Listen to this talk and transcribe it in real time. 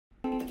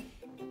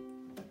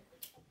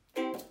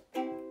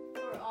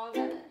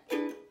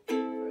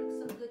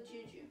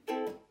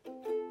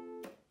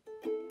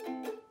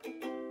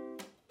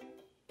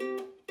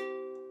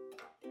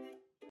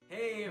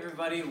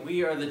everybody,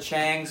 we are the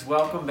Changs.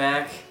 Welcome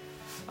back.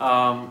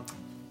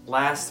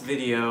 Last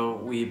video,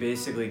 we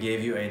basically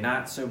gave you a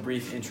not so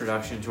brief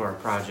introduction to our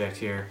project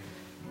here.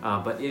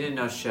 But in a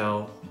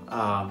nutshell,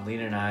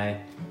 Lena and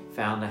I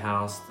found the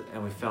house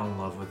and we fell in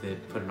love with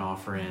it, put an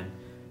offer in.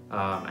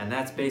 And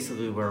that's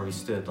basically where we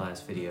stood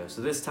last video.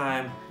 So this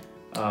time...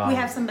 we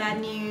have some bad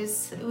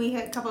news. We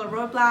hit a couple of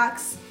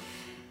roadblocks.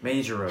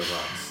 Major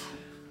roadblocks.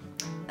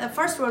 The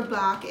first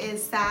roadblock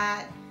is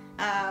that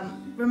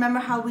remember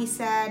how we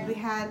said we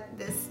had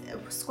this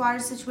squatter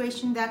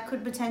situation that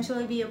could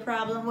potentially be a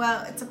problem?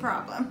 Well, it's a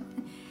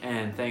problem.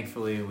 And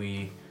thankfully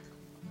we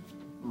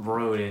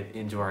wrote it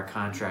into our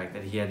contract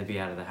that he had to be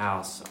out of the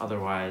house.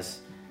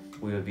 Otherwise,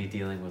 we would be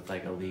dealing with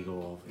like a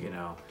legal,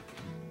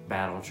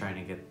 battle trying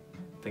to get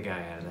the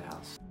guy out of the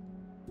house.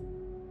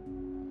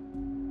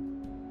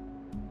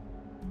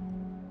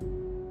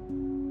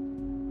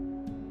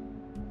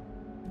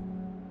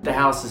 The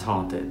house is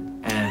haunted,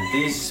 and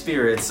these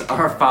spirits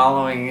are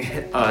following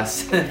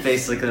us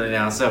basically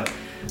now. So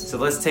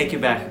let's take you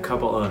back a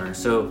couple owners.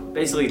 So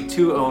basically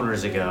 2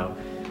 owners ago,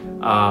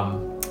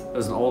 it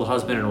was an old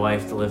husband and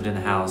wife that lived in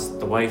the house.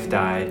 The wife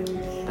died.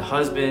 The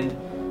husband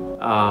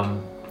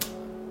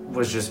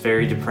was just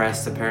very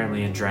depressed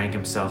apparently and drank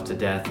himself to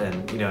death.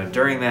 And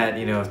during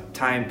that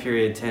time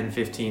period, 10,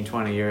 15,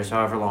 20 years,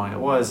 however long it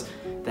was,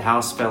 the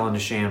house fell into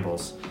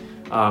shambles.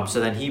 So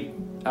then he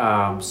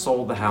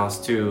sold the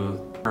house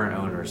to current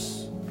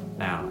owners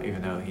now, even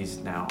though he's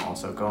now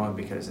also going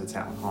because it's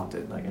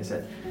haunted, like I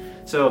said.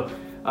 So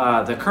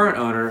the current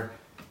owner,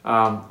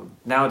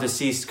 now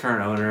deceased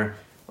current owner,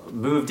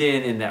 moved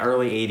in the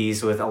early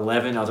 80s with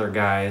 11 other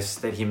guys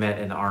that he met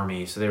in the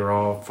army. So they were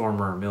all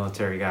former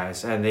military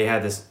guys, and they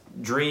had this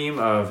dream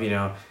of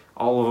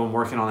all of them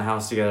working on the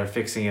house together,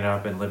 fixing it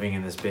up and living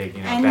in this big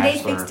and they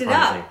fixed it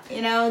up.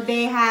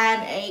 They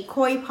had a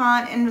koi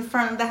pond in the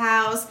front of the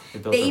house.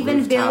 They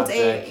even built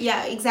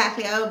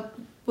a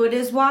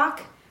Buddha's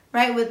walk,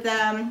 right, with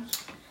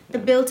the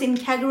built-in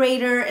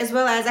kegerator, as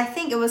well as I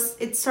think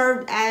it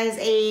served as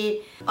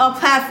a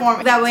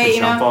platform that way,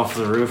 jump off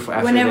the roof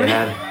after they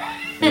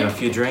had a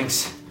few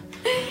drinks.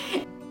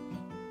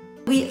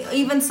 We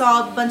even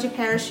saw a bunch of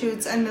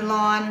parachutes on the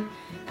lawn.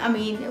 I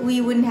mean, we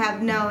wouldn't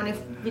have known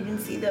if we didn't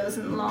see those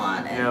in the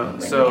lawn when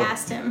we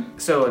asked him.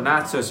 So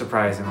not so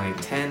surprisingly,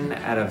 10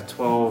 out of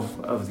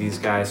 12 of these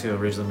guys who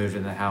originally moved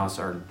into the house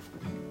are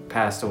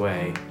passed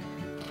away.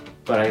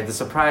 But the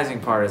surprising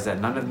part is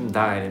that none of them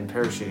died in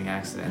parachuting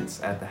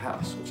accidents at the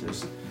house, which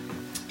is,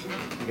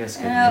 I guess,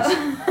 good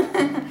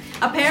news.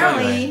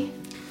 Apparently. So anyway,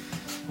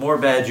 more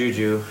bad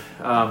juju.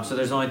 So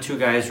there's only 2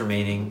 guys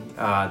remaining.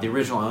 The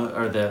original,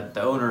 or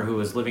the owner who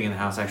was living in the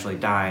house actually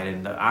died,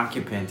 and the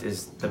occupant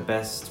is the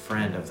best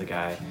friend of the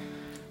guy.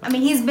 I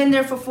mean, he's been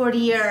there for 40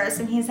 years,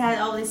 and he's had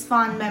all these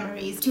fond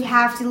memories. To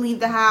have to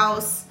leave the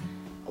house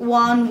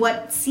on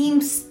what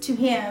seems to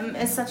him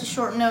is such a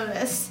short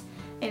notice,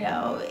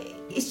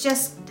 it's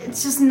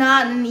just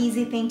not an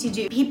easy thing to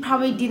do. He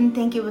probably didn't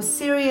think it was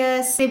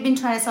serious. They've been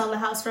trying to sell the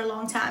house for a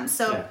long time.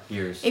 So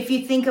years. If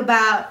you think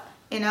about,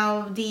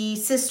 the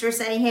sister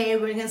saying, hey,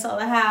 we're gonna sell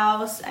the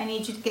house, I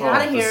need you to get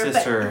out of here. The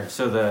sister,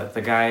 so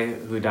the guy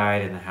who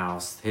died in the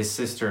house, his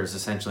sister is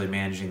essentially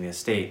managing the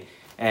estate,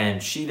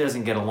 and she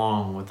doesn't get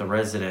along with the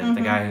resident,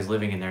 the guy who's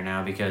living in there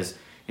now, because,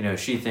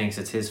 she thinks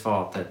it's his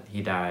fault that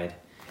he died.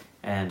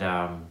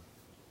 And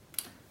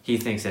he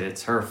thinks that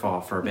it's her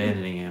fault for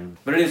abandoning him.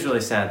 But it is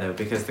really sad, though,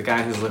 because the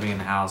guy who's living in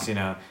the house,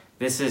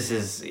 this is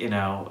his,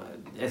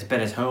 it's been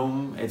his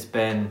home. It's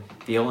been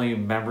the only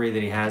memory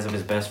that he has of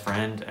his best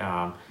friend.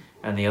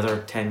 And the other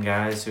 10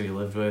 guys who he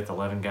lived with,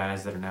 11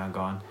 guys that are now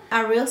gone.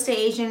 Our real estate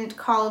agent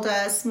called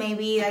us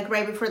maybe like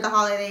right before the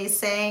holidays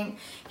saying,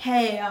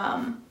 hey,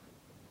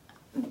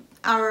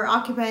 our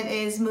occupant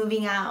is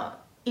moving out.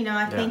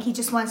 I think he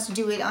just wants to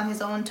do it on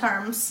his own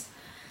terms.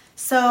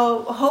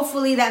 So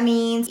hopefully that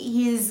means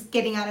he's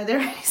getting out of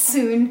there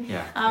soon.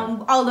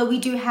 Although we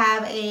do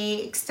have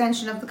a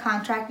extension of the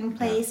contract in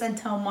place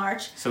until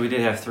March. So we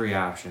did have 3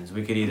 options.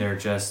 We could either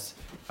just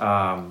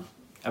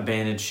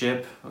abandon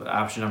ship,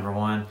 option number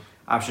 1.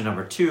 Option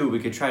number 2, we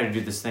could try to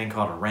do this thing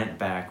called a rent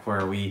back,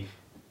 where we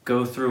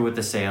go through with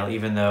the sale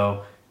even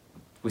though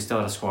we still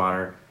had a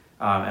squatter.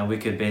 And we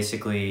could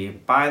basically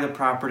buy the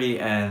property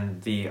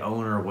and the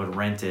owner would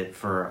rent it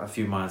for a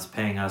few months,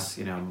 paying us,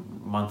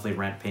 monthly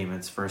rent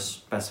payments for a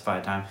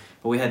specified time.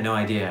 But we had no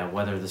idea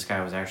whether this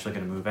guy was actually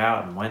going to move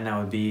out and when that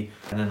would be.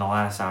 And then the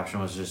last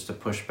option was just to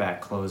push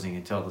back closing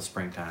until the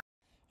springtime.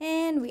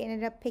 And we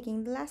ended up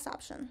picking the last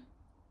option.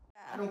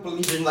 I don't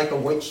believe in like a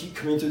white sheet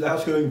coming through the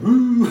house going,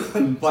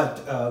 woo!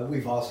 But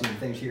we've all seen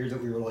things here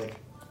that we were like,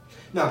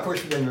 now of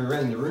course when we were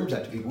renting the rooms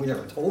out to people, we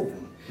never told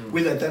them.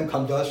 We let them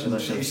come to us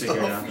and say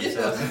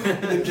stuff.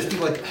 And just be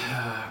like,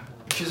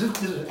 because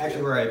this is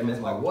actually where I met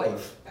my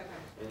wife.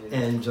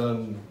 And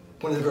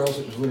one of the girls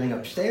that was living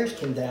upstairs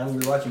came down,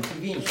 we were watching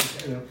TV, and she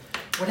said,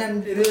 what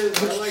happened?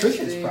 What's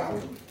Trisha's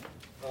problem?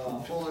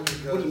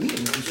 what do you mean?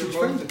 She was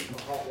friends with me.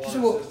 She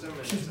said, well,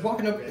 she was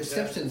walking up the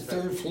steps to the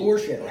 3rd floor.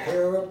 She had her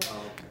hair up,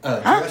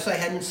 a dress I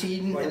hadn't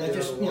seen, and I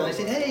just, I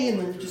said, hey, and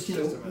then just,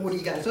 what are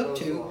you guys up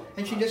to?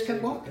 And she just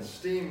kept walking.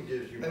 Steam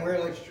gives you and we're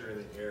like, moisture in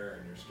the air,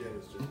 and your skin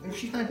is just.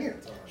 she's not here.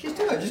 She's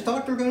still. I just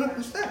talked to her going up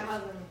the steps.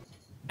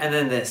 And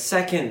then the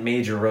second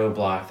major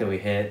roadblock that we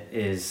hit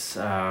is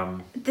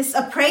this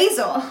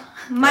appraisal.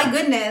 My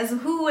goodness,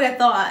 who would have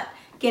thought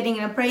getting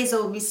an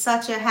appraisal would be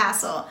such a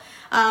hassle?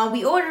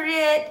 We ordered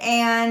it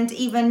and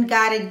even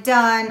got it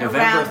done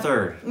November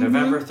 3rd.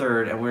 November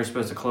 3rd, and we were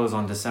supposed to close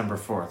on December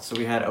 4th. So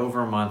we had over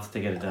a month to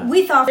get it done.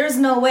 We thought there's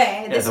no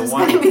way this was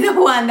going to be the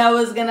one that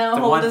was going to hold us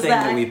back. The one thing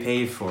that we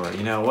paid for,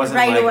 it wasn't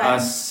right like away.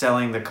 Us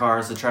selling the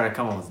cars to try to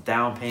come up with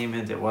down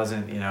payment. It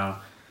wasn't,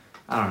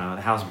 I don't know,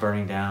 the house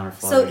burning down or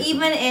flooding. So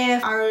even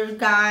if our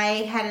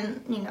guy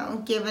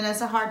hadn't, given us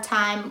a hard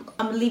time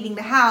leaving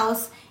the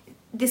house,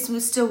 this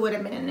still would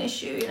have been an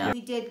issue,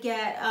 We did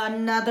get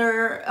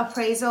another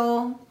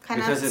appraisal kind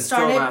of started. Because it's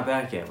still not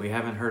back yet. We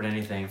haven't heard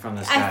anything from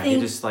this guy. He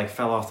just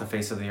fell off the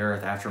face of the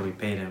earth after we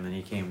paid him and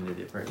he came and did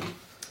the appraisal.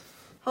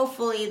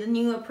 Hopefully the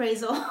new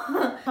appraisal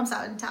comes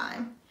out in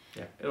time.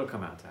 Yeah, it'll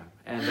come out in time.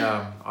 And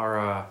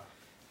our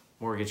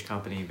mortgage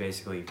company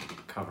basically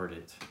covered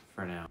it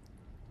for now.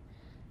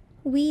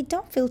 We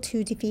don't feel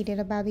too defeated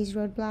about these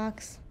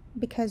roadblocks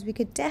because we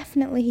could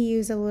definitely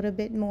use a little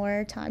bit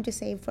more time to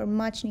save for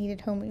much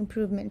needed home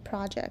improvement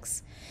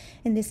projects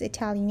in this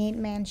Italianate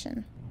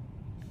mansion.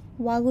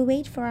 While we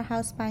wait for our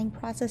house buying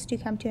process to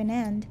come to an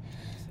end,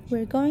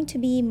 we're going to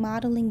be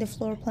modeling the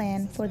floor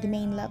plan for the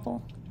main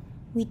level.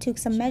 We took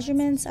some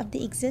measurements of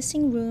the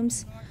existing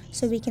rooms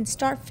so we can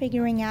start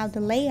figuring out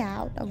the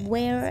layout of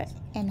where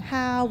and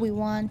how we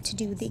want to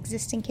do the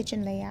existing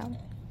kitchen layout.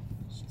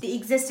 The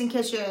existing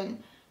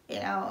kitchen,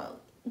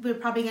 we're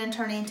probably going to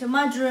turn it into a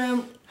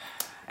mudroom.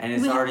 And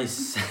it's already,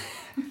 it's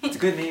a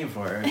good name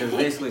for it. It's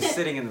basically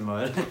sitting in the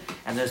mud,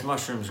 and there's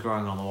mushrooms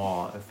growing on the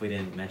wall, if we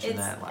didn't mention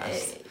that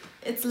last.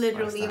 It's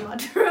literally a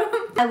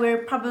mudroom. We're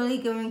probably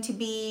going to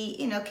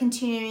be,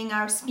 continuing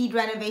our speed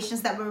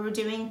renovations that we were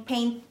doing,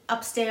 paint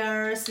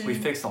upstairs. And we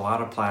fixed a lot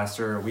of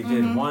plaster. We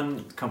did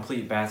one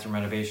complete bathroom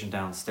renovation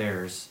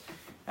downstairs.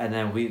 And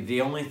then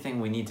the only thing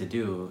we need to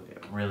do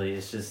really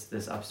is just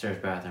this upstairs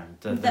bathroom.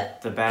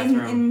 The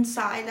bathroom.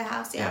 Inside the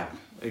house, yeah. Yeah,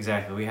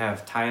 exactly. We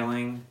have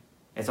tiling.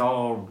 It's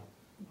all,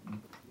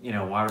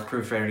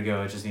 waterproof, ready to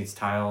go. It just needs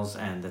tiles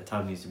and the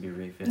tub needs to be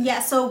refitted.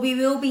 Yeah, so we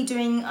will be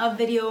doing a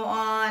video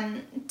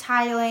on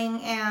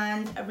tiling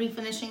and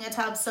refinishing a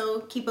tub, so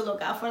keep a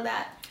lookout for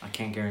that. I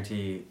can't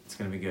guarantee it's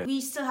going to be good.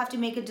 We still have to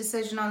make a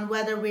decision on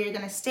whether we're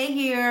going to stay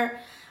here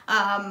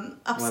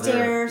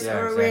upstairs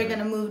or we're going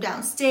to move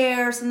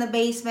downstairs in the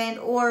basement,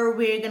 or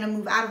we're going to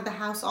move out of the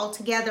house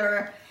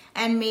altogether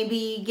and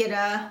maybe get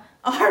a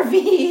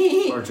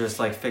RV. Or just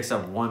fix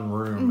up one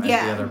room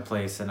at the other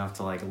place enough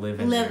to live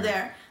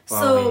there.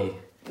 While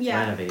we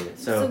renovate it.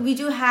 So we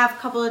do have a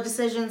couple of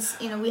decisions,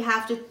 we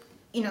have to,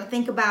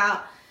 think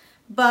about,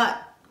 but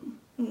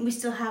we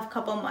still have a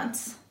couple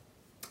months.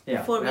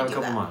 Yeah, we have a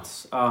couple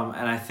months.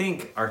 And I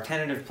think our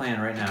tentative plan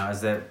right now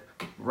is that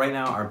right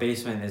now our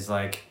basement is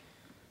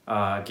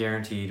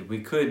guaranteed.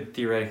 We could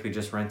theoretically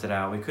just rent it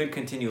out. We could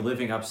continue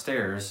living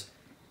upstairs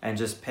and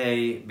just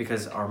pay,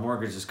 because our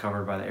mortgage is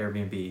covered by the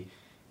Airbnb,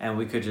 and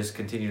we could just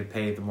continue to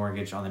pay the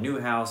mortgage on the new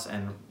house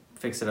and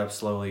fix it up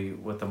slowly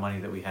with the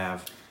money that we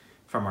have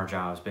from our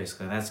jobs,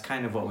 basically. And that's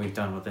kind of what we've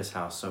done with this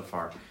house so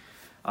far.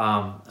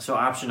 So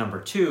option number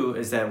 2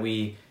 is that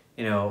we,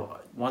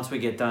 once we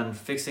get done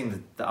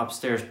fixing the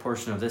upstairs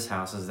portion of this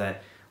house, is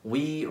that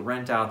we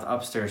rent out the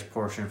upstairs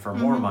portion for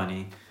more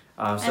money.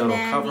 So it'll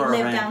cover our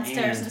rent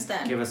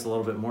and give us a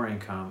little bit more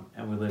income,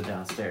 and we live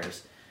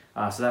downstairs.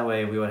 So that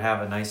way we would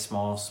have a nice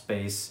small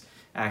space,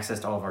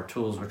 access to all of our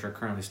tools, which are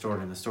currently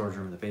stored in the storage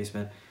room in the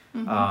basement.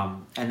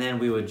 And then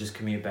we would just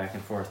commute back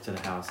and forth to the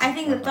house. I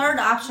think the third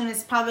option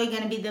is probably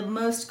going to be the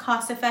most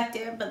cost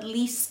effective, but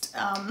least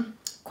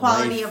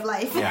quality of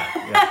life.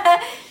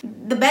 Yeah.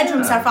 The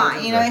bedrooms are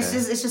fine, it's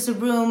just a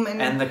room,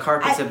 and the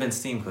carpets have been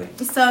steam cleaned.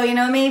 So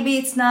maybe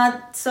it's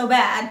not so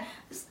bad.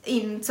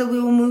 So we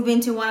will move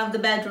into one of the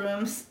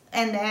bedrooms,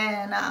 and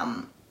then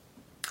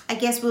I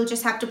guess we'll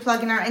just have to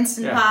plug in our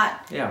Instant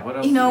Pot. Yeah. What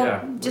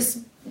else? Just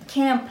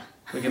camp.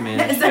 We can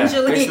manage.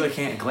 Essentially,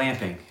 basically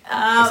glamping.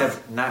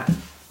 Except not.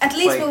 At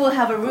least we will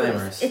have a roof.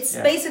 Glamorous. It's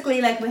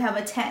basically like we have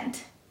a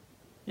tent.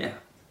 Yeah.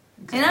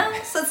 Exactly.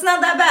 So it's not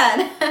that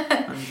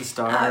bad. Under the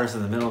stars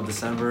in the middle of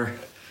December.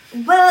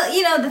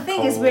 Well, the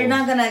thing is, we're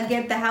not gonna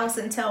get the house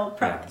until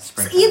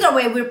so either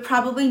way, we're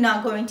probably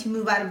not going to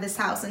move out of this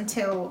house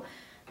until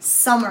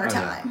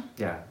summertime.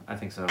 Yeah, I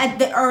think so. At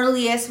the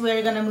earliest,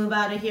 we're gonna move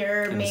out of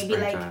here maybe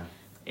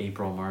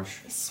April,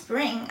 March.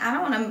 Spring. I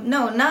don't want to.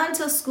 No, not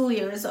until school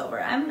year is over.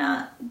 I'm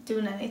not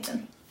doing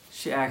anything.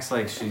 She acts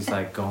like she's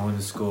going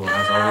to school,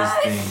 has all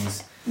these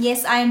things.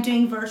 Yes, I am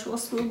doing virtual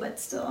school, but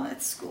still,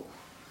 it's school.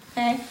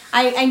 Okay,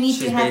 I need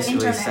to have internet.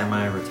 She's basically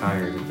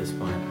semi-retired at this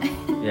point.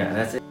 Yeah,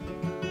 that's it.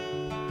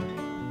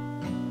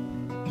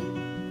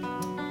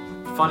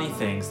 Funny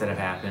things that have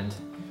happened.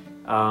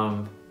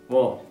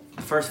 Well,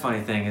 the first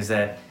funny thing is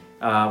that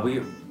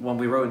when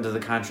we wrote into the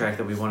contract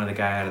that we wanted the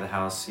guy out of the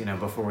house, you know,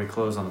 before we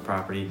close on the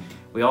property,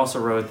 we also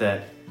wrote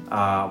that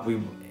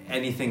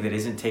anything that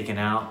isn't taken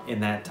out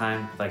in that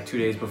time, like 2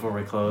 days before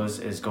we close,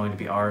 is going to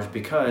be ours,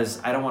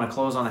 because I don't want to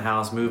close on the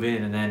house, move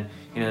in, and then,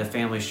 you know, the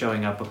family's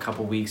showing up a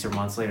couple weeks or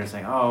months later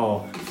saying,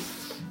 oh,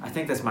 I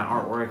think that's my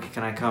artwork,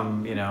 can I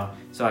come, you know?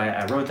 So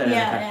I wrote that in the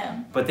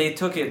contract. But they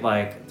took it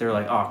like, they're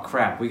like, oh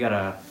crap, we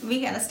gotta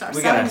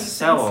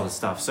sell all this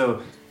stuff.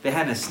 So they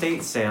had an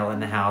estate sale in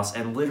the house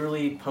and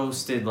literally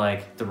posted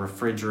like the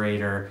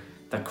refrigerator,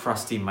 the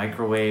crusty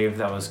microwave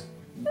that was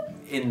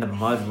in the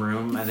mud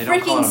room, and they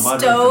don't call it a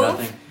mud room for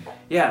nothing.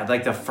 Yeah,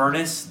 like the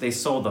furnace, they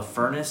sold the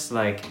furnace,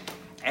 like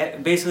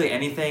basically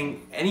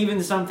anything, and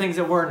even some things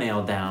that were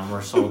nailed down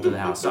were sold to the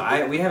house.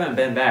 So we haven't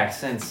been back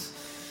since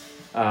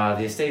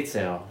the estate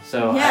sale.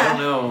 So I don't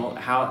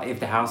know if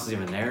the house is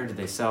even there. Did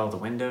they sell the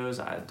windows,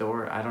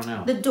 door? I don't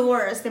know. The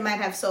doors they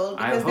might have sold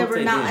because they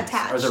were not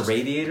attached. Or the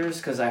radiators,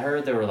 because I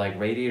heard there were like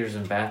radiators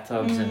and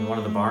bathtubs in one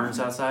of the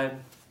barns outside.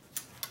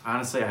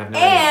 Honestly, I have no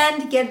idea.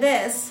 And get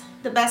this.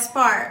 The best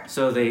part.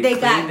 So they got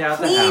cleaned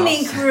out the house.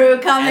 Cleaning crew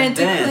coming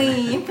to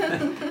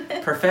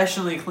clean.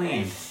 Professionally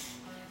cleaned.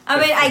 I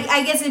mean,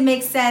 I guess it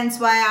makes sense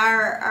why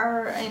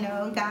our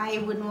guy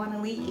wouldn't want to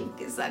leave.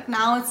 It's like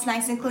now it's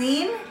nice and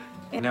clean.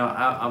 You know,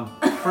 I'm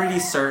pretty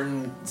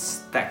certain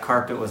that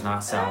carpet was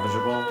not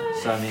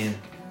salvageable. So I mean,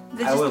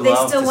 they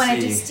still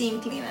wanted to steam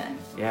clean it.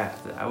 Yeah,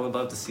 I would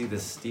love to see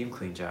this steam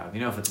clean job.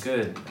 You know, if it's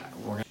good,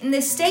 in the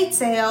estate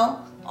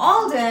sale,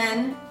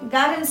 Alden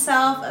got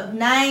himself a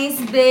nice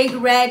big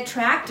red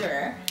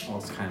tractor. Well,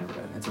 it's kind of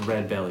red. It's a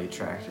red belly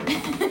tractor.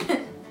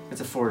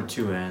 It's a Ford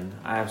 2N.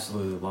 I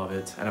absolutely love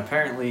it. And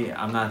apparently,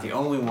 I'm not the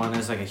only one.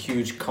 There's like a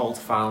huge cult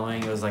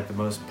following. It was like the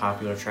most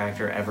popular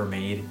tractor ever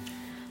made.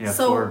 You know,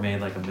 so Ford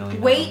made like 1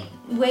 million.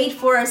 Wait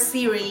for a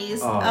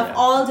series of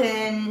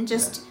Alden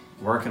just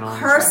working on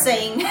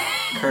cursing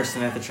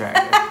at the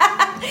tractor.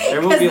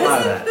 There will be a lot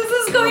of that. This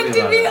is going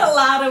to be a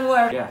lot of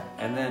work. Yeah,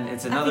 and then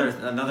it's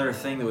another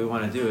thing that we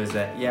want to do is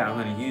that I'm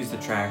going to use the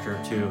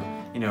tractor to,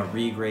 you know,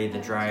 regrade the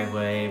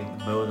driveway,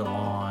 mow the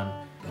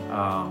lawn,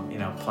 you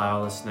know,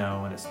 plow the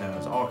snow when it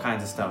snows, all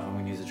kinds of stuff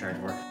when we use the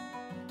tractor work.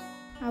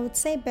 I would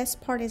say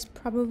best part is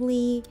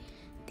probably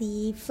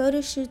the photo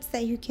shoots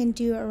that you can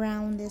do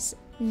around this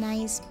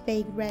nice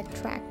big red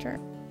tractor.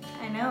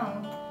 I know.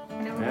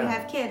 Whenever we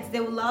have kids, they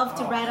would love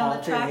to ride on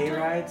the tractor. Hay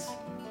rides?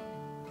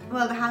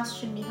 Well, the house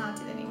shouldn't be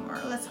haunted anymore.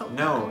 Let's hope.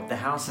 No, the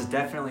house is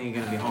definitely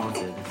going to be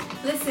haunted.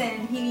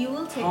 Listen, you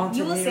will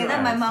say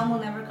that my mom will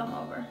never come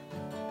over.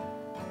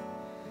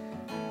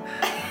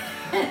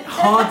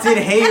 Haunted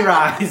hay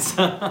rides.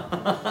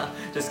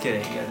 Just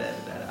kidding. You gotta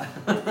edit that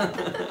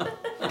out.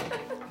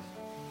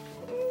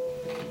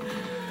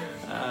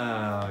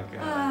 Oh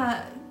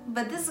god.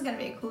 But this is gonna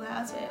be a cool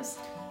house, Reyes.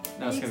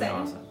 No, it's gonna be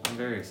awesome. I'm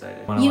very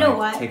excited. You know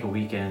what? Take a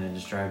weekend and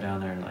just drive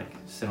down there and like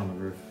sit on the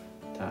roof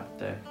top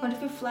day. What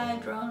if you fly a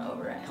drone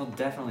over it? He'll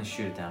definitely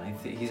shoot it down.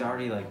 He's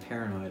already like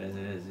paranoid as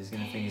it is. He's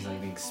gonna think he's like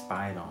being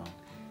spied on.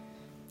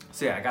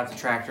 So yeah, I got the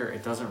tractor.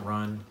 It doesn't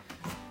run.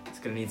 It's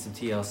gonna need some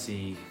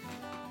TLC.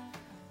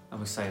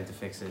 I'm excited to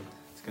fix it.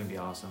 It's gonna be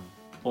awesome.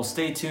 Well,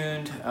 stay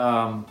tuned.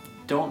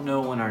 Don't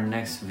know when our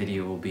next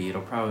video will be.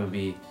 It'll probably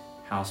be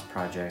house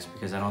projects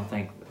because I don't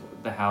think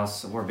the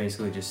house, we're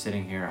basically just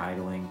sitting here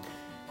idling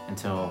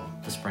until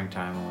the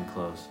springtime when we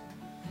close.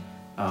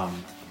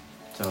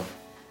 So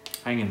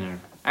hang in there.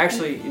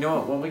 Actually, you know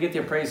what? When we get the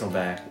appraisal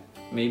back,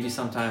 maybe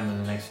sometime in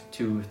the next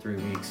 2 or 3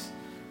 weeks,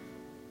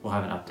 we'll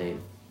have an update.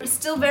 It's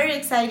still very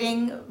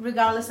exciting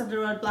regardless of the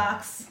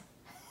roadblocks.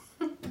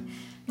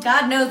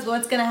 God knows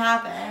what's gonna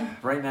happen.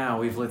 Right now,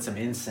 we've lit some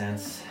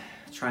incense,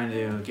 trying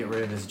to get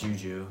rid of this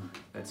juju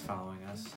that's following us.